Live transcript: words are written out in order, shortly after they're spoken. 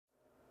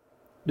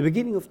The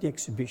beginning of the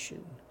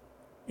exhibition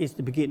is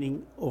the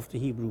beginning of the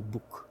Hebrew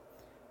book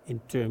in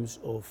terms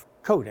of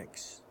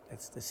codex,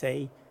 that's to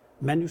say,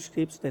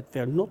 manuscripts that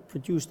were not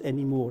produced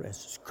anymore as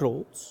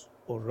scrolls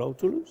or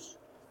rotulus,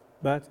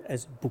 but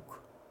as a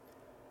book.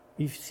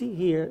 We see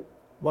here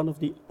one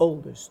of the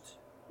oldest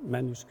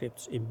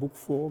manuscripts in book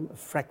form, a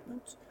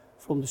fragment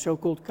from the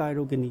so-called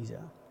Cairo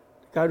Genizah.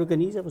 The Cairo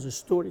Genizah was a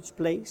storage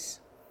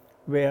place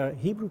where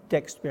Hebrew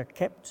texts were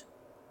kept.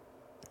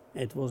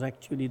 It was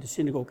actually the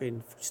synagogue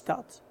in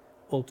Fustat,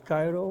 Old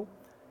Cairo.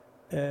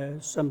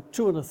 Some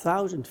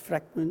 200,000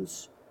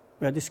 fragments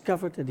were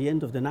discovered at the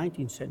end of the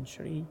 19th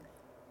century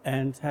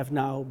and have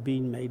now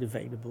been made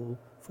available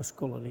for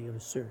scholarly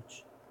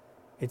research.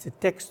 It's a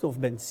text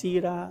of Ben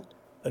Sira,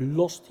 a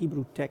lost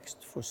Hebrew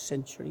text for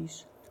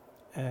centuries,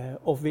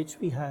 of which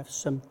we have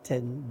some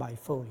 10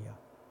 bifolia.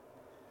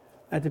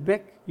 At the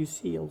back you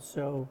see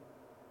also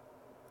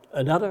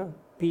another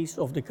piece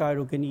of the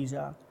Cairo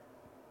Genizah,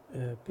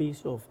 a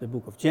piece of the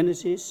book of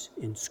Genesis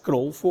in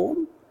scroll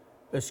form,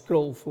 a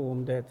scroll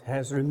form that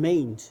has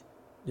remained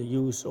the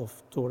use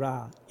of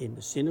Torah in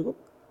the synagogue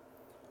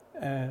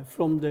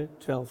from the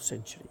 12th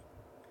century.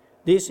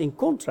 This in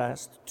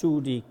contrast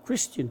to the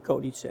Christian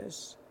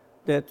codices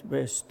that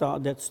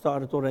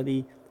started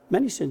already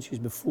many centuries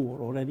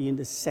before. Already in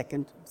the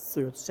 2nd,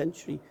 3rd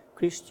century,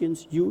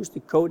 Christians used the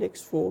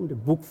codex form, the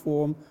book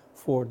form,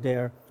 for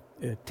their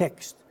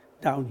text.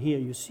 Down here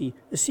you see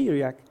the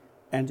Syriac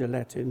and the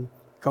Latin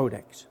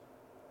Codex.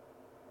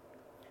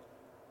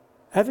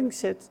 Having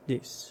said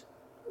this,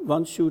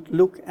 one should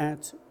look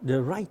at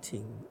the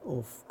writing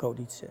of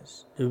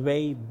codices. The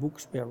way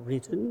books were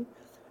written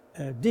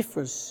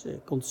differs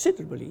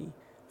considerably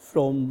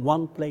from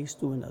one place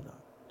to another.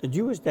 The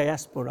Jewish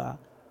diaspora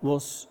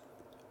was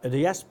a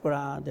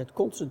diaspora that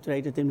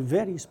concentrated in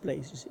various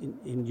places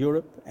in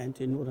Europe and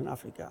in Northern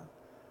Africa.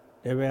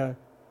 There were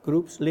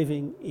groups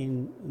living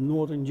in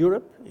Northern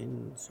Europe,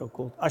 in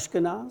so-called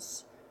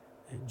Ashkenaz,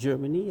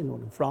 Germany and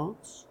Northern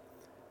France,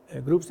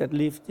 groups that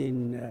lived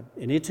in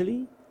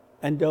Italy,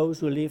 and those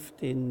who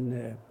lived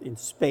in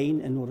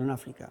Spain and Northern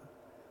Africa.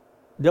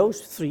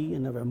 Those three,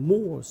 and there were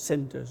more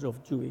centers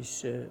of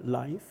Jewish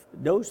life,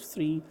 those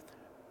three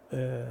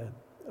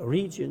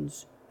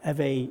regions have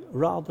a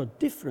rather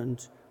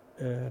different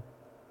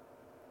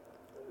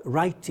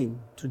writing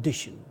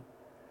tradition.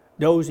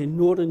 Those in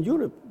Northern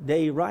Europe,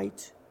 they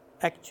write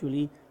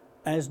actually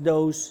as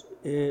those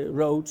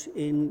wrote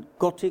in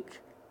Gothic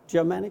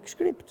Germanic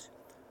script.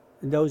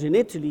 And those in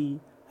Italy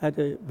had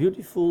a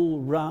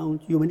beautiful,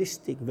 round,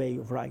 humanistic way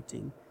of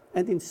writing.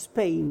 And in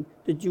Spain,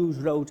 the Jews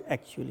wrote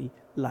actually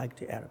like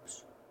the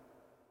Arabs.